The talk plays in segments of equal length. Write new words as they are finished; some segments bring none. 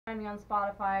Find me on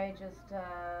Spotify, just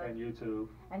and YouTube.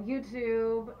 And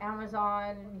YouTube,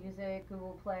 Amazon Music,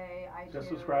 Google Play, iTunes. Just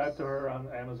subscribe to her on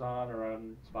Amazon or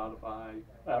on Spotify,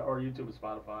 or YouTube and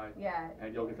Spotify. Yeah.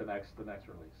 And you'll get the next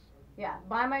release. Yeah,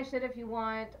 buy my shit if you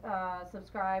want.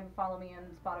 Subscribe, follow me on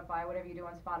Spotify, whatever you do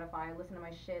on Spotify. Listen to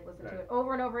my shit, listen to it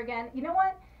over and over again. You know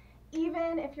what?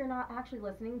 Even if you're not actually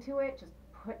listening to it, just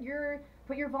put your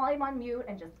volume on mute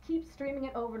and just keep streaming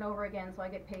it over and over again, so I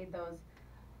get paid those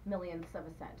millionths of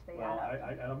a cent. They add up.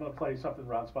 I'm going to play something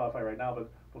around Spotify right now, but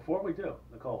before we do,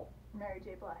 Nicole. Mary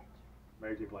J. Blige.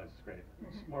 Mary J. Blige is great.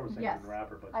 She's more of a singer than a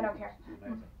rapper, but I don't care. She's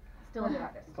amazing. Still a good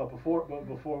artist. So before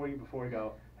we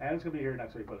go, Hannah's gonna be here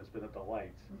next week, but it's been a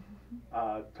delight.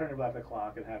 Turning back the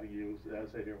clock and having you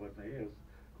sit here with me. It was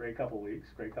a great couple weeks,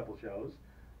 great couple shows.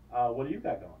 What do you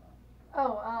got going on?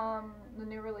 Oh, the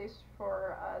new release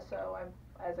for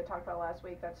as I talked about last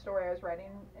week, that story I was writing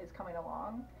is coming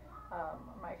along.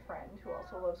 My friend who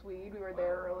also loves weed, we were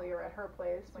there earlier at her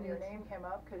place when your name came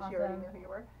up because she already knew who you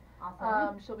were.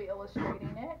 Awesome. She'll be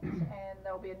illustrating it, and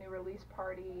there'll be a new release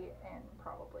party in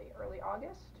probably early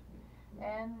August,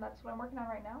 and that's what I'm working on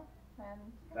right now. And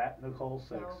that Nicole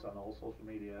Sixx on all social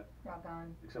media, rock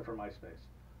on, except for MySpace.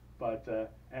 But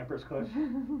Empress Kush,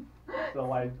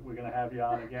 delight. We're gonna have you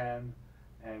on again,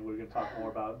 and we're gonna talk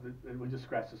more about. We just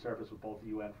scratched the surface with both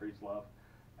you and Freez Luv,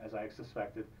 as I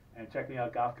suspected. And check me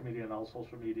out, Goth Comedian on all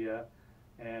social media.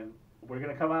 And we're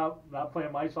gonna come out not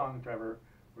playing my song, Trevor.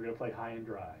 We're gonna play High and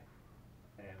Dry.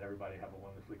 And everybody have a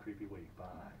wonderfully creepy week. Bye.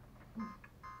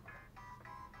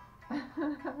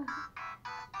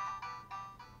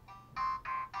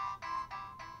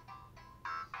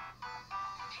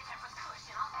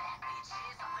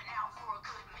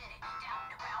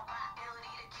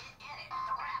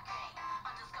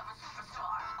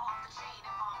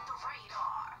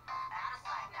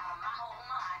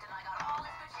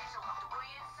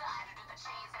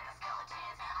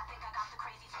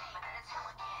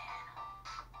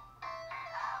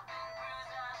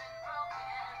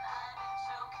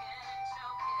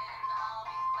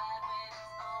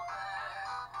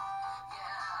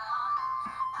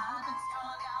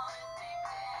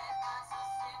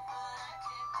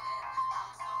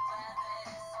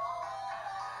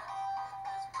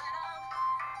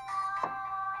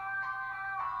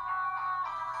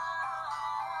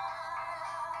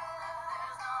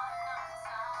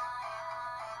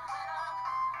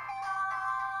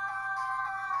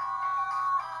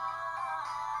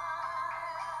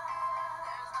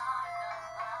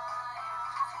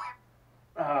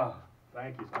 Oh,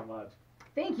 thank you so much.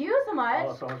 Thank you so much.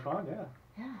 Oh, so much fun, yeah.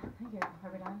 Yeah, thank you.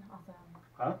 Are we done? Awesome.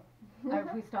 Huh?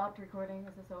 Have we stopped recording?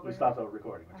 Is this over? We stopped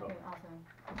recording. Okay, awesome.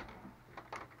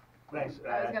 Thanks.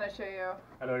 I was gonna show you.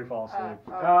 I know you're falling asleep.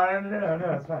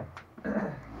 No, it's fine.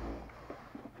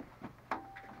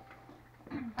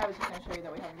 I was just gonna show you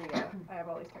that we have the. I have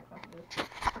all these text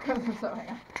messages. So hang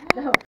on. No.